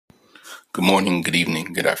Good morning, good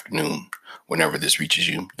evening, good afternoon. Whenever this reaches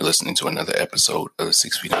you, you're listening to another episode of the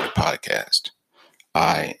 6 Feet Under podcast.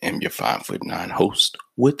 I am your 5'9" host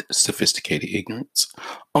with sophisticated ignorance,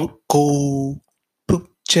 Uncle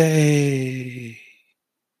Poochie.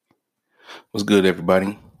 What's good,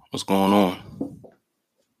 everybody? What's going on?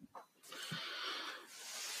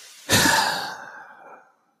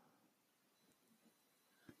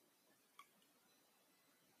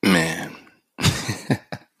 Man.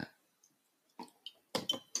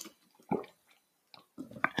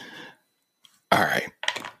 All right,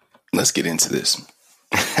 let's get into this.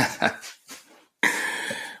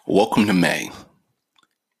 Welcome to May.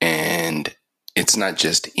 And it's not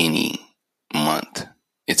just any month.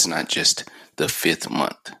 It's not just the 5th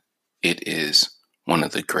month. It is one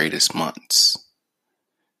of the greatest months.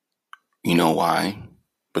 You know why?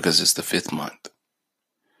 Because it's the 5th month.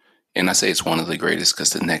 And I say it's one of the greatest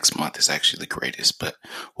because the next month is actually the greatest. But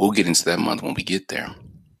we'll get into that month when we get there.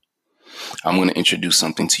 I'm going to introduce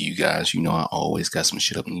something to you guys. You know, I always got some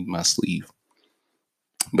shit up in my sleeve.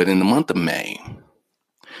 But in the month of May,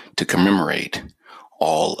 to commemorate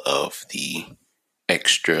all of the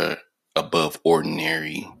extra above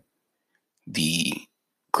ordinary, the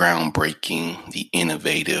groundbreaking, the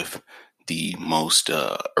innovative, the most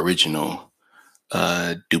original,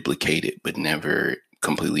 duplicated, but never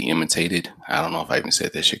completely imitated. I don't know if I even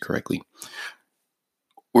said that shit correctly.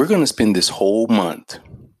 We're going to spend this whole month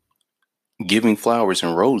giving flowers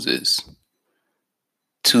and roses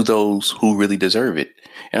to those who really deserve it.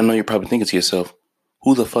 And I know you're probably thinking to yourself,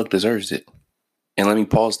 who the fuck deserves it? And let me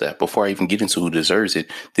pause that before I even get into who deserves it.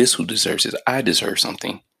 This who deserves it. I deserve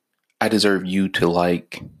something. I deserve you to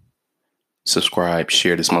like, subscribe,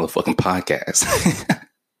 share this motherfucking podcast.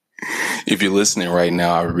 If you're listening right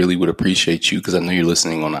now, I really would appreciate you because I know you're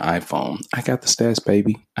listening on the iPhone. I got the stats,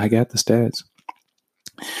 baby. I got the stats.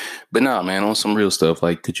 But nah, man, on some real stuff,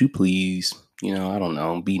 like, could you please, I don't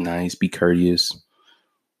know, be nice, be courteous.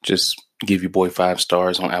 Just give your boy 5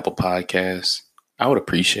 stars on Apple Podcasts. I would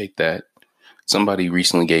appreciate that. Somebody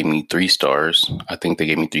recently gave me 3 stars. I think they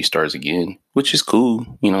gave me 3 stars again, which is cool.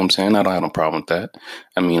 You know what I'm saying? I don't have no problem with that.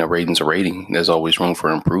 I mean, a rating's a rating. There's always room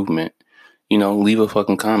for improvement. Leave a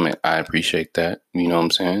fucking comment. I appreciate that. You know what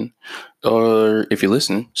I'm saying? Or if you're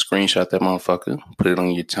listening, screenshot that motherfucker. Put it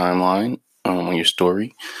on your timeline, on your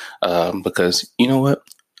story. Because you know what?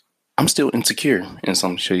 I'm still insecure in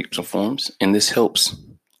some shapes or forms. And this helps.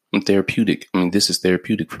 I'm therapeutic. I mean, this is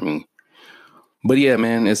therapeutic for me. But yeah,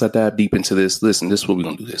 man, as I dive deep into this, listen, this is what we're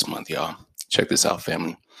going to do this month, y'all. Check this out,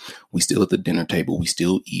 family. We still at the dinner table. We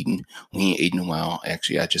still eating. We ain't eating in a while.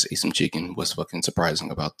 Actually, I just ate some chicken. What's fucking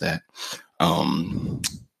surprising about that? But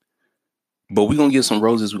we're going to give some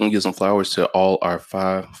roses. We're going to give some flowers to all our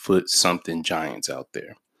 5-foot-something giants out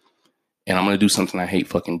there. And I'm going to do something I hate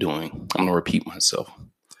fucking doing. I'm going to repeat myself.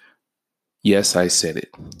 Yes, I said it.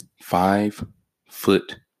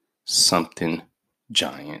 5-foot-something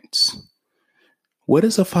giants. What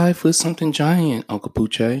is a 5-foot-something giant, Uncle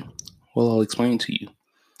Poochie? Well, I'll explain to you.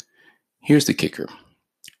 Here's the kicker.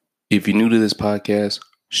 If you're new to this podcast,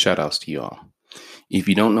 shout outs to y'all. If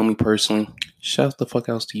you don't know me personally, shout the fuck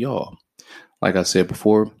outs to y'all. Like I said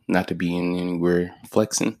before, not to be in anywhere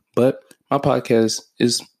flexing, but my podcast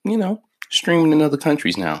is, streaming in other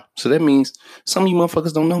countries now. So that means some of you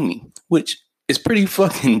motherfuckers don't know me, which is pretty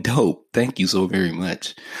fucking dope. Thank you so very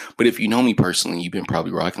much. But if you know me personally, you've been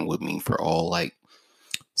probably rocking with me for all like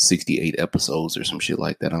 68 episodes or some shit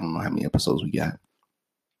like that. I don't know how many episodes we got.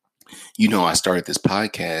 I started this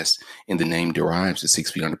podcast and the name derives, the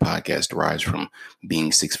 6 Feet Under podcast derives from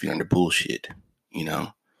being 6 feet under bullshit.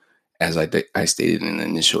 As I stated in the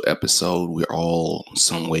initial episode, we're all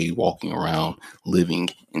some way walking around living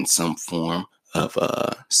in some form of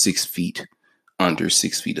 6 feet under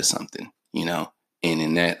 6 feet or something, and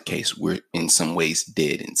in that case, we're in some ways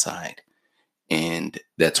dead inside. And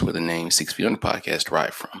that's where the name 6 Feet Under podcast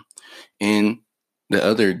derived from. And the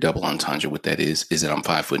other double entendre with that is that I'm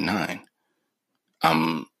 5'9".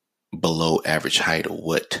 I'm below average height of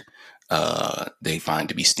what they find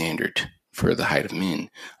to be standard for the height of men.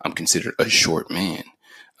 I'm considered a short man.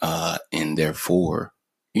 And therefore,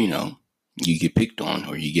 you get picked on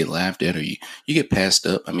or you get laughed at or you get passed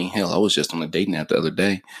up. I mean, hell, I was just on a dating app the other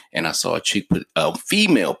day and I saw a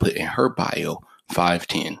female put in her bio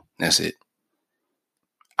 5'10". That's it.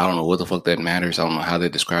 I don't know what the fuck that matters. I don't know how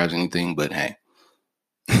that describes anything, but hey.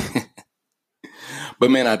 But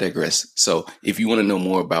man, I digress. So if you want to know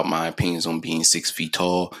more about my opinions on being 6 feet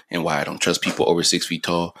tall and why I don't trust people over 6 feet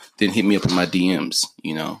tall, then hit me up in my DMs.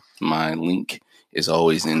 My link is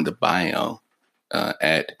always in the bio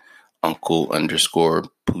at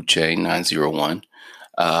Uncle_Poochie 901.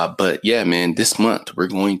 But yeah, man, this month we're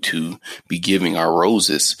going to be giving our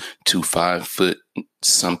roses to 5 foot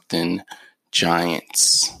something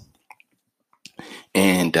giants.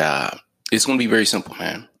 And it's going to be very simple,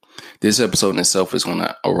 man. This episode in itself is going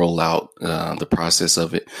to roll out the process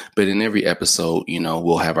of it. But in every episode,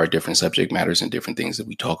 we'll have our different subject matters and different things that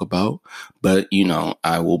we talk about. But,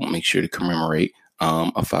 I will make sure to commemorate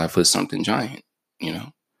a 5 foot something giant,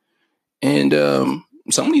 And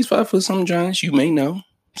some of these 5 foot something giants you may know.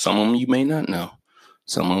 Some of them you may not know.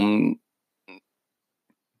 Some of them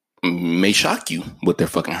may shock you what their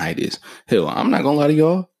fucking height is. Hell, I'm not going to lie to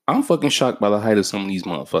y'all. I'm fucking shocked by the height of some of these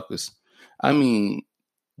motherfuckers. I mean,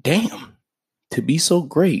 damn, to be so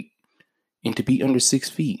great and to be under 6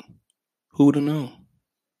 feet, who would have known?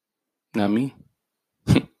 Not me.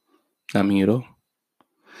 Not me at all.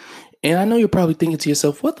 And I know you're probably thinking to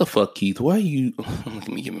yourself, what the fuck, Keith? Why are you... Let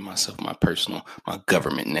me give myself my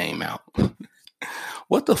government name out.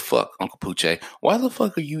 What the fuck, Uncle Poochie? Why the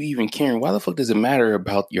fuck are you even caring? Why the fuck does it matter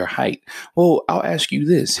about your height? Well, I'll ask you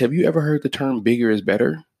this. Have you ever heard the term bigger is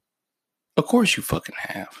better? Of course you fucking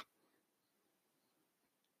have.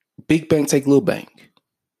 Big bank take little bank.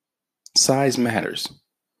 Size matters.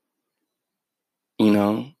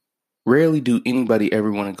 Rarely do anybody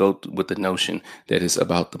ever want to go with the notion that it's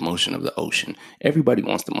about the motion of the ocean. Everybody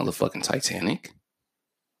wants the motherfucking Titanic.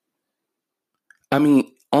 I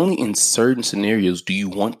mean, only in certain scenarios do you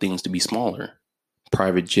want things to be smaller.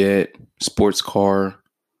 Private jet, sports car.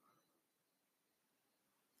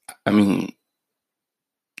 I mean,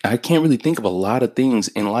 I can't really think of a lot of things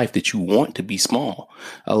in life that you want to be small.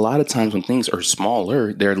 A lot of times when things are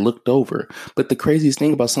smaller, they're looked over. But the craziest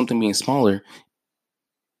thing about something being smaller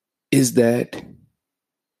is that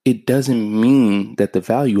it doesn't mean that the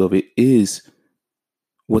value of it is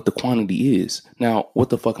what the quantity is. Now, what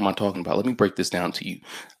the fuck am I talking about? Let me break this down to you.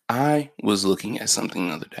 I was looking at something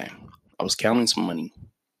the other day. I was counting some money.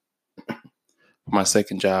 For my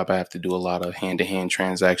second job, I have to do a lot of hand-to-hand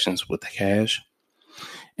transactions with the cash.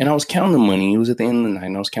 And I was counting the money. It was at the end of the night,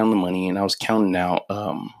 and I was counting the money, and I was counting out,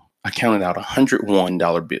 I counted out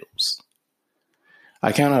 $101 bills.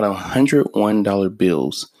 I counted out $101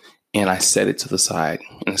 bills, and I set it to the side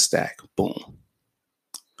in a stack. Boom.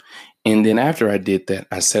 And then after I did that,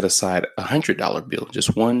 I set aside $100 bill,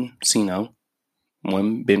 just one Cino,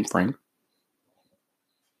 one Ben Frank.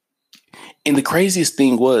 And the craziest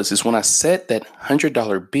thing is when I set that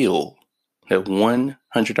 $100 bill, that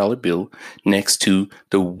 $100 bill next to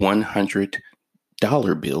the $100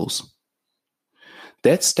 bills,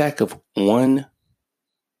 that stack of $100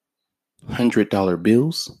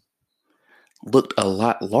 bills looked a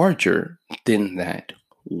lot larger than that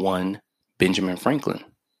one Benjamin Franklin.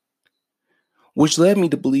 Which led me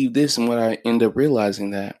to believe this, and what I end up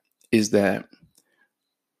realizing is that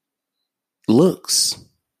looks,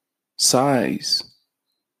 size,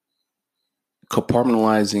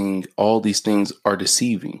 compartmentalizing all these things are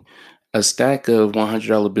deceiving. A stack of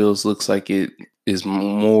 $100 bills looks like it is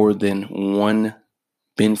more than one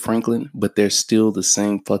Ben Franklin, but they're still the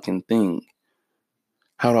same fucking thing.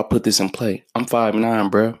 How do I put this in play? I'm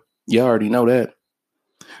 5'9", bro. You already know that.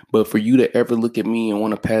 But for you to ever look at me and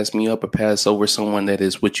want to pass me up or pass over someone that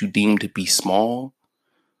is what you deem to be small,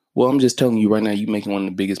 well, I'm just telling you right now, you making one of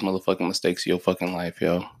the biggest motherfucking mistakes of your fucking life,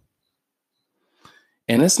 yo.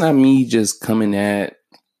 And it's not me just coming at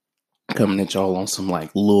y'all on some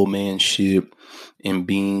like little man shit and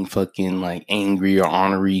being fucking like angry or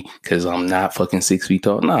ornery because I'm not fucking 6 feet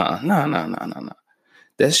tall. Nah.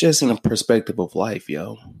 That's just in a perspective of life,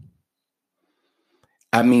 yo.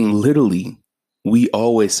 I mean, literally, we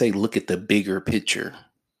always say, look at the bigger picture.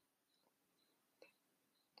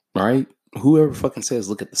 Right? Whoever fucking says,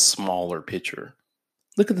 look at the smaller picture.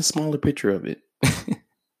 Look at the smaller picture of it.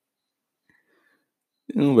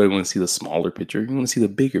 Nobody want to see the smaller picture. You want to see the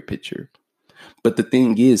bigger picture. But the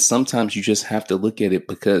thing is, sometimes you just have to look at it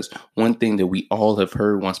because one thing that we all have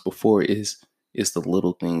heard once before is the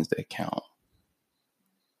little things that count.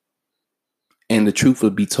 And the truth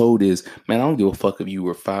would be told is, man, I don't give a fuck if you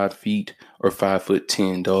were 5 feet or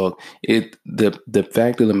 5'10", dog. The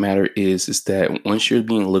fact of the matter is that once you're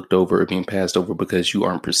being looked over or being passed over because you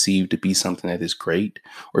aren't perceived to be something that is great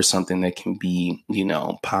or something that can be,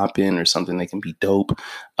 popping or something that can be dope.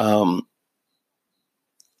 I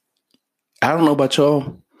don't know about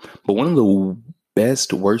y'all, but one of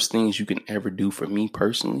the worst things you can ever do for me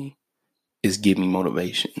personally is give me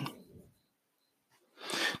motivation.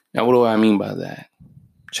 Now, what do I mean by that?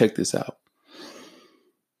 Check this out.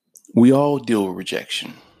 We all deal with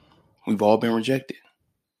rejection. We've all been rejected.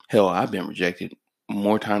 Hell, I've been rejected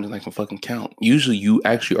more times than I can fucking count. Usually you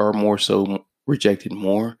actually are more so rejected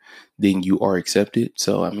more than you are accepted.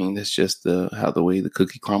 So, I mean, that's just how the way the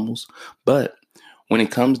cookie crumbles. But when it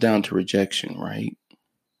comes down to rejection, right?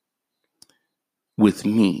 With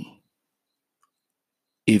me,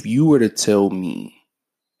 if you were to tell me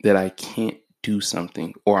that I can't do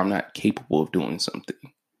something or I'm not capable of doing something,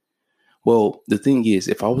 well, the thing is,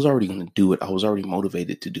 if I was already going to do it, I was already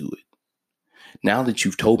motivated to do it. Now that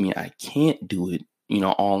you've told me I can't do it,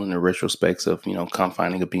 all in the retrospects of,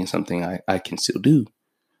 confining of being something I can still do,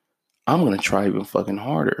 I'm going to try even fucking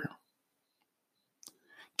harder.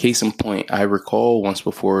 Case in point, I recall once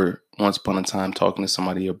upon a time talking to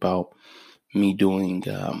somebody about me doing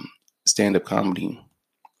stand-up comedy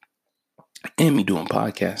and me doing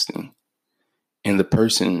podcasting. And the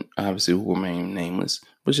person, obviously who will remain nameless,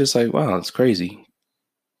 was just like, wow, it's crazy.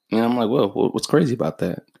 And I'm like, well, what's crazy about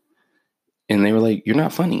that? And they were like, you're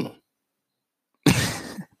not funny.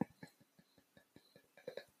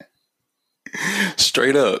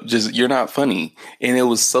 Straight up, just you're not funny. And it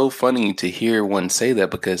was so funny to hear one say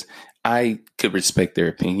that because I could respect their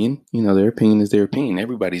opinion. Their opinion is their opinion.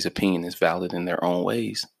 Everybody's opinion is valid in their own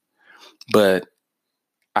ways. But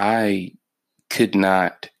I could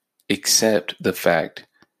not accept the fact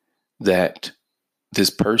that this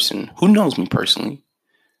person who knows me personally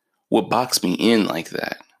would box me in like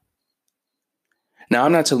that. Now,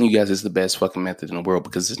 I'm not telling you guys it's the best fucking method in the world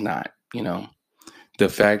because it's not, The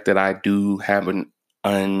fact that I do have an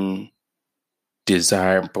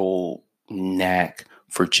undesirable knack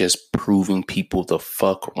for just proving people the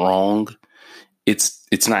fuck wrong,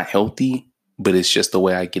 it's not healthy, but it's just the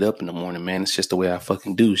way I get up in the morning, man. It's just the way I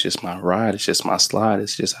fucking do. It's just my ride. It's just my slide.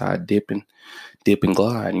 It's just how I dip and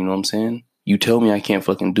glide. You know what I'm saying? You tell me I can't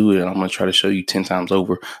fucking do it, and I'm going to try to show you 10 times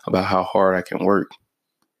over about how hard I can work.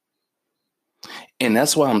 And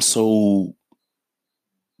that's why I'm so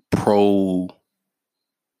pro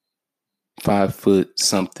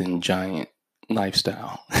 5-foot-something giant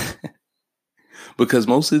lifestyle. Because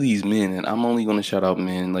most of these men, and I'm only going to shout out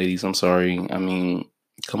men, ladies, I'm sorry. I mean,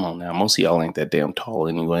 come on now. Most of y'all ain't that damn tall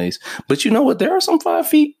anyways. But you know what? There are some 5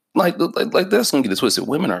 feet. Like that's going to get it twisted.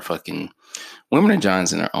 Women are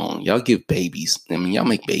giants in their own. Y'all give babies. I mean, y'all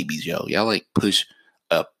make babies, yo. Y'all like push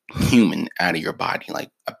a human out of your body.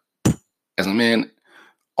 Like, as a man,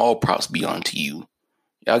 all props be on to you.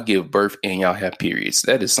 Y'all give birth and y'all have periods.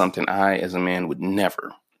 That is something I, as a man, would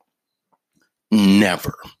never.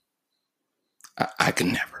 I could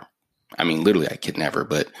never. I mean, literally, I could never.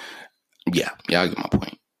 But yeah, y'all get my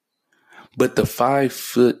point. But the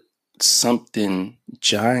 5-foot-something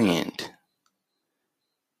giant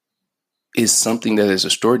is something that is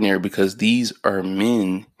extraordinary because these are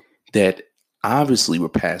men that obviously were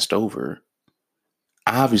passed over.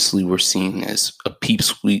 Obviously, we're seen as a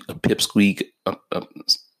pipsqueak, a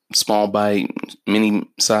small bite, mini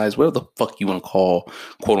size, whatever the fuck you want to call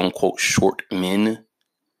quote unquote short men.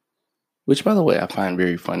 Which, by the way, I find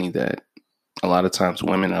very funny that a lot of times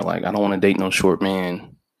women are like, I don't want to date no short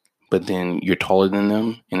man. But then you're taller than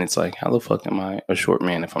them. And it's like, how the fuck am I a short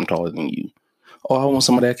man if I'm taller than you? Oh, I want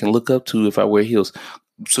somebody I can look up to if I wear heels.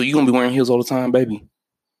 So you going to be wearing heels all the time, baby?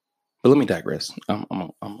 But let me digress. I'm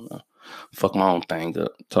going to fuck my own thing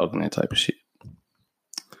up talking that type of shit.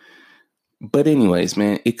 But anyways,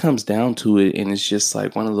 man, it comes down to it. And it's just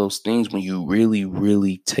like one of those things when you really,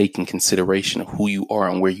 really take in consideration of who you are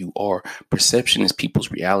and where you are. Perception is people's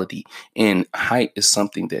reality. And height is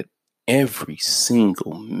something that every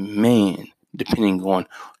single man, depending on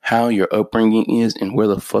how your upbringing is and where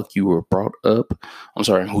the fuck you were brought up,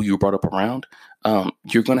 who you were brought up around,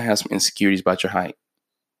 you're going to have some insecurities about your height.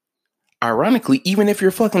 Ironically, even if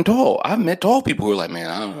you're fucking tall, I've met tall people who are like, man,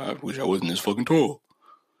 I wish I wasn't this fucking tall.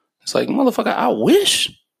 It's like, motherfucker, I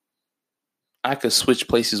wish I could switch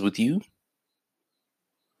places with you.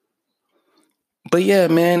 But yeah,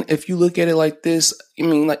 man, if you look at it like this, I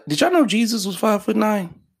mean, like, did y'all know Jesus was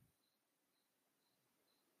 5'9"?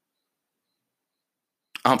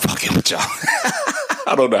 I'm fucking with y'all.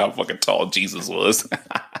 I don't know how fucking tall Jesus was.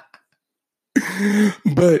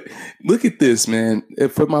 But look at this, man.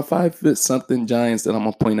 For my 5-foot-something giants that I'm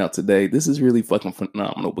going to point out today, this is really fucking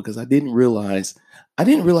phenomenal because I didn't realize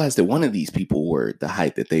that one of these people were the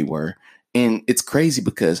height that they were. And it's crazy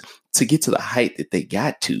because to get to the height that they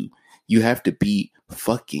got to, you have to be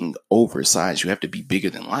fucking oversized. You have to be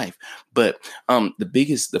bigger than life. But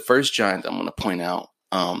the first giant I'm going to point out,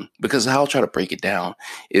 because how I'll try to break it down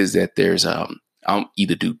is that there's I'll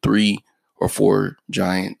either do 3 or 4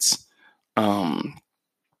 giants.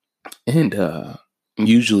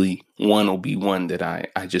 Usually one will be one that I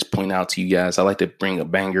just point out to you guys. I like to bring a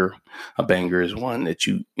banger. A banger is one that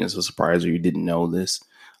is a surprise or you didn't know this.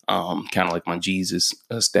 Kind of like my Jesus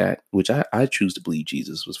stat, which I choose to believe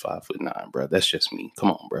Jesus was 5'9", bro. That's just me.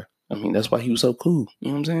 Come on, bro. I mean, that's why he was so cool. You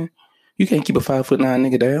know what I'm saying? You can't keep a 5'9"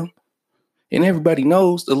 nigga down. And everybody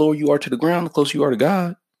knows the lower you are to the ground, the closer you are to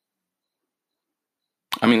God.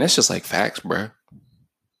 I mean, that's just like facts, bro.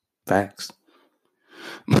 Facts.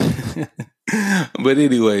 But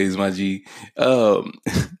anyways, my G,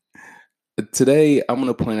 today I'm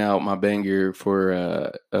gonna point out my banger for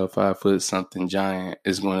a 5 something giant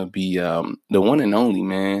is gonna be the one and only,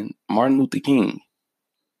 man, Martin Luther King.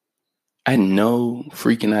 I had no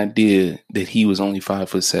freaking idea that he was only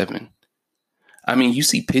 5'7". I mean, you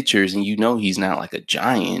see pictures and you know he's not like a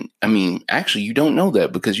giant. I mean, actually, you don't know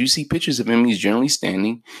that because you see pictures of him. He's generally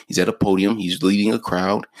standing. He's at a podium. He's leading a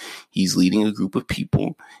crowd. He's leading a group of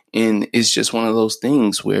people. And it's just one of those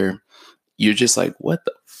things where you're just like,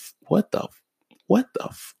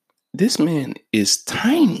 this man is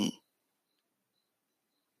tiny.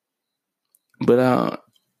 But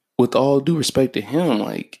with all due respect to him,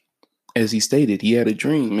 like, as he stated, he had a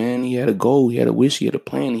dream, man. He had a goal. He had a wish. He had a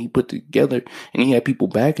plan. He put together, and he had people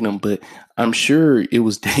backing him. But I'm sure it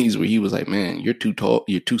was days where he was like, "Man, you're too tall.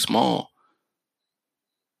 You're too small.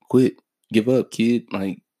 Quit. Give up, kid.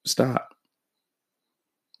 Like, stop."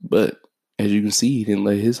 But as you can see, he didn't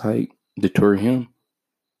let his height deter him.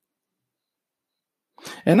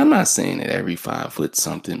 And I'm not saying that every 5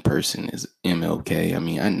 something person is MLK. I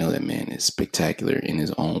mean, I know that man is spectacular in his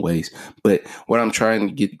own ways. But what I'm trying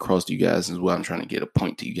to get across to you guys is what I'm trying to get a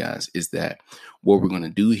point to you guys is that what we're going to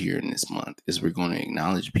do here in this month is we're going to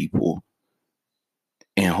acknowledge people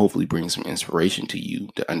and hopefully bring some inspiration to you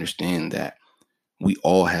to understand that we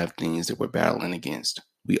all have things that we're battling against.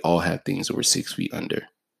 We all have things that we're 6 feet under.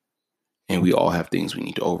 And we all have things we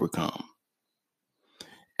need to overcome.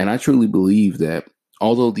 And I truly believe that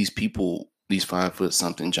although these people, these 5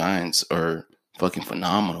 something giants are fucking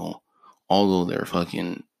phenomenal, although they're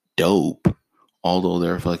fucking dope, although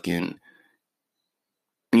they're fucking,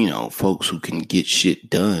 folks who can get shit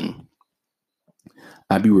done,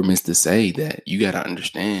 I'd be remiss to say that you got to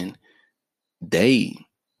understand they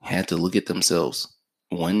had to look at themselves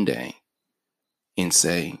one day and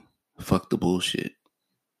say, fuck the bullshit.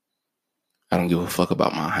 I don't give a fuck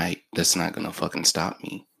about my height. That's not going to fucking stop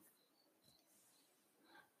me.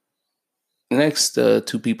 The next 2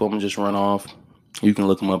 people I'm going to just run off. You can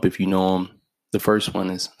look them up if you know them. The first one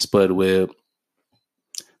is Spud Webb,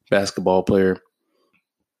 basketball player.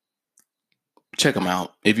 Check him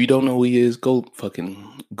out. If you don't know who he is, go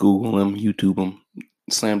fucking Google him, YouTube him.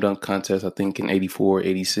 Slam dunk contest, I think in 84,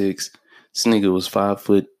 86. This nigga was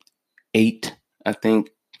 5'8", I think,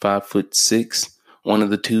 5'6", one of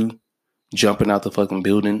the two, jumping out the fucking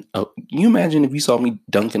building. Can you imagine if you saw me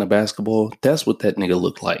dunking a basketball? That's what that nigga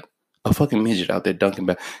looked like. A fucking midget out there dunking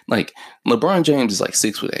back. Like, LeBron James is like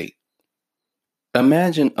 6'8".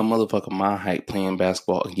 Imagine a motherfucker my height playing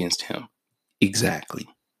basketball against him. Exactly.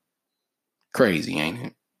 Crazy, ain't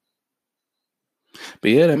it? But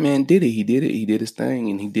yeah, that man did it. He did it. He did his thing,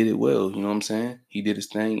 and he did it well. You know what I'm saying? He did his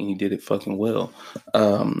thing, and he did it fucking well. So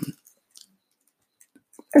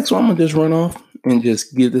I'm gonna just run off and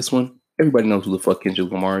just give this one. Everybody knows who the fuck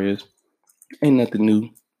Kendrick Lamar is. Ain't nothing new.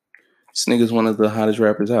 This nigga's one of the hottest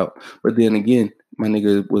rappers out. But then again, my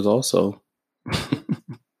nigga was also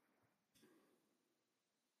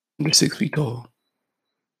under 6 feet tall.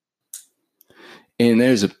 And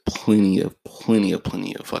there's plenty of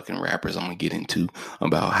fucking rappers I'm gonna get into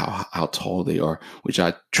about how tall they are, which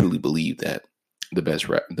I truly believe that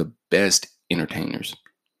the best entertainers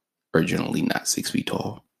are generally not 6 feet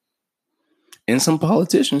tall. And some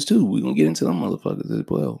politicians too. We're gonna get into them motherfuckers as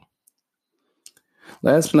well.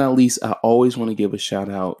 Last but not least, I always want to give a shout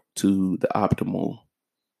out to the optimal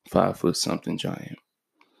 5 something giant,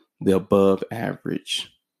 the above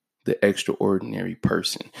average, the extraordinary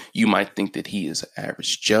person. You might think that he is an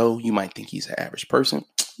average Joe. You might think he's an average person,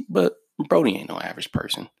 but Brody ain't no average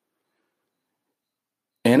person.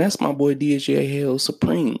 And that's my boy DHA Hale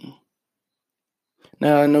Supreme.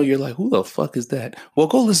 Now, I know you're like, who the fuck is that? Well,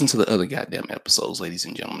 go listen to the other goddamn episodes, ladies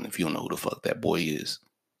and gentlemen, if you don't know who the fuck that boy is.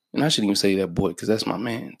 And I shouldn't even say that boy because that's my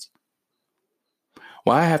man's.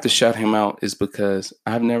 Why I have to shout him out is because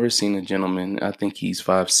I've never seen a gentleman, I think he's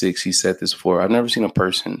 5'6", he said this before, I've never seen a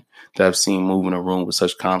person that I've seen move in a room with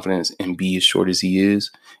such confidence and be as short as he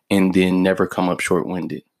is and then never come up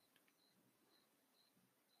short-winded.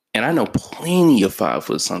 And I know plenty of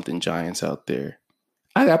 5 something giants out there.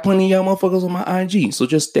 I got plenty of y'all motherfuckers on my IG, so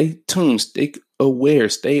just stay tuned, stay aware.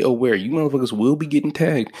 You motherfuckers will be getting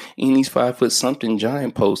tagged in these 5 something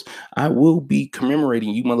giant posts. I will be commemorating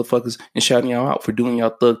you motherfuckers and shouting y'all out for doing y'all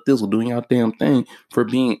thug thizzle, doing y'all damn thing, for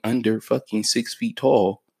being under fucking 6 feet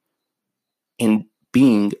tall and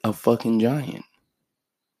being a fucking giant.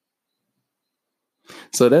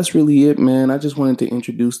 So that's really it, man. I just wanted to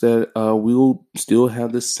introduce that. We'll still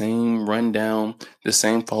have the same rundown, the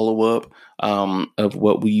same follow up of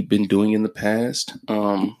what we've been doing in the past.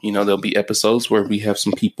 There'll be episodes where we have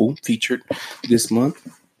some people featured this month.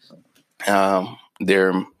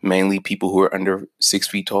 They're mainly people who are under 6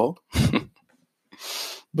 feet tall.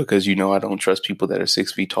 Because, I don't trust people that are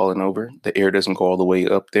 6 feet tall and over. The air doesn't go all the way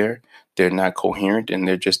up there. They're not coherent and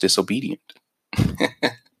they're just disobedient.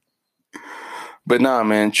 But nah,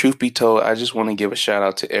 man, truth be told, I just want to give a shout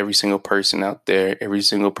out to every single person out there, every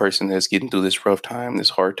single person that's getting through this rough time, this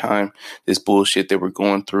hard time, this bullshit that we're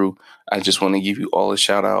going through. I just want to give you all a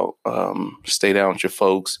shout out. Stay down with your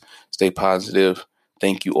folks. Stay positive.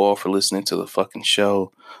 Thank you all for listening to the fucking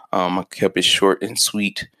show. I kept it short and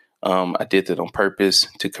sweet. I did that on purpose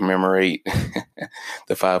to commemorate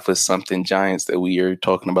the 5-foot-something giants that we are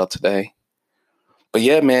talking about today. But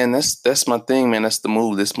yeah, man, that's my thing, man. That's the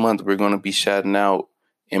move. This month we're going to be shouting out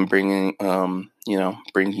and bringing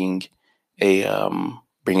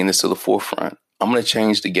this to the forefront. I'm going to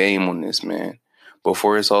change the game on this, man.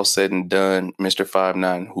 Before it's all said and done, Mr.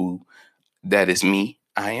 5'9", who that is me.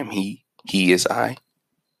 I am he. He is I.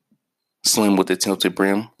 Slim with the tilted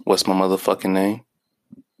brim. What's my motherfucking name?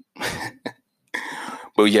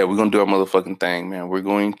 But yeah, we're going to do our motherfucking thing, man. We're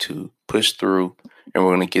going to push through and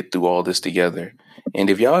we're going to get through all this together.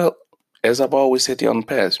 And if y'all, as I've always said to y'all in the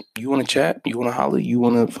past, you want to chat, you want to holler, you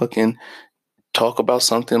want to fucking talk about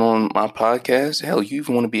something on my podcast, hell, you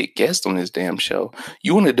even want to be a guest on this damn show,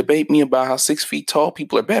 you want to debate me about how 6 feet tall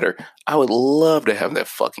people are better, I would love to have that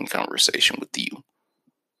fucking conversation with you.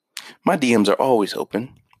 My DMs are always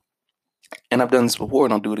open. And I've done this before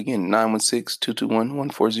and I'll do it again.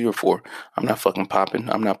 916-221-1404. I'm not fucking popping.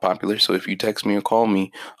 I'm not popular. So if you text me or call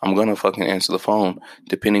me, I'm going to fucking answer the phone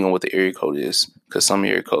depending on what the area code is. Because some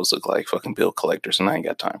area codes look like fucking bill collectors and I ain't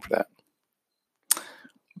got time for that.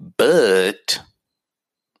 But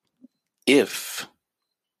if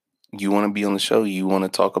you want to be on the show, you want to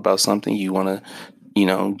talk about something, you want to,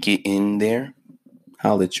 get in there,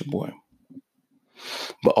 holla at your boy.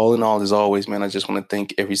 But all in all, as always, man, I just want to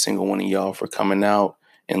thank every single one of y'all for coming out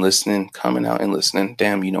and listening.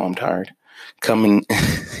 Damn, I'm tired. Coming,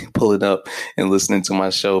 pull it up and listening to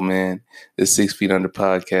my show, man. The 6 Feet Under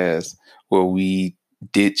podcast, where we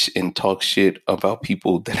ditch and talk shit about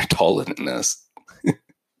people that are taller than us.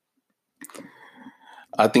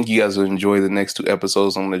 I think you guys will enjoy the next 2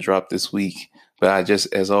 episodes I'm going to drop this week. But I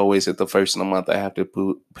just, as always, at the first of the month, I have to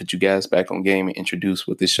put you guys back on game and introduce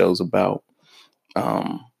what this show's about.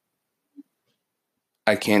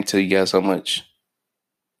 I can't tell you guys how much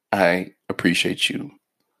I appreciate you.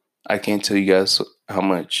 I can't tell you guys how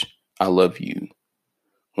much I love you.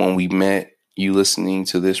 When we met, you listening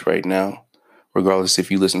to this right now, regardless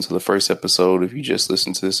if you listen to the first episode, if you just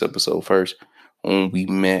listen to this episode first, when we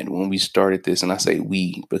met, when we started this, and I say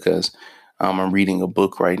we because I'm reading a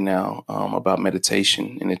book right now about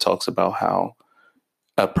meditation, and it talks about how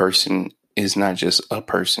a person is not just a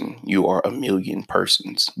person. You are a million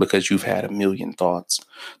persons because you've had a million thoughts.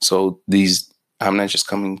 So I'm not just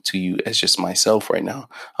coming to you as just myself right now.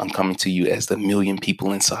 I'm coming to you as the million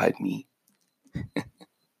people inside me.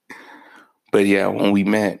 But yeah, when we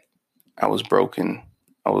met, I was broken.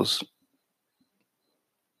 I was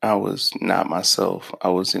not myself. I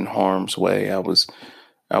was in harm's way. I was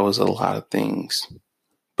a lot of things.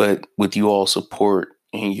 But with you all support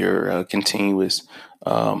and your continuous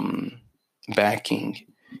backing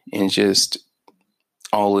and just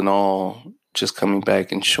all in all, just coming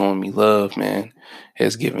back and showing me love, man,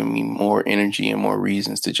 has given me more energy and more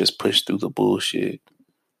reasons to just push through the bullshit.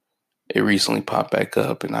 It recently popped back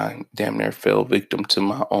up and I damn near fell victim to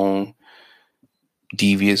my own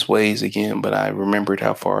devious ways again, but I remembered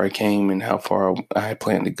how far I came and how far I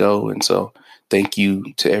plan to go. And so thank you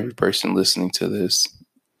to every person listening to this.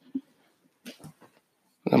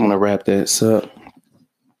 I'm going to wrap this up.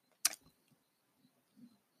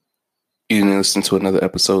 You can listen to another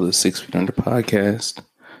episode of the 6 Feet Under podcast.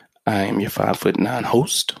 I am your 5'9"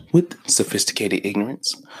 host with sophisticated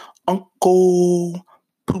ignorance, Uncle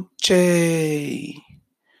Poochie.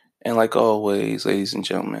 And like always, ladies and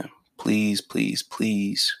gentlemen, please, please,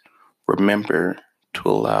 please remember to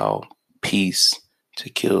allow peace to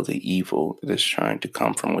kill the evil that is trying to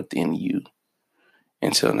come from within you.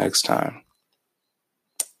 Until next time,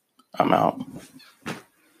 I'm out.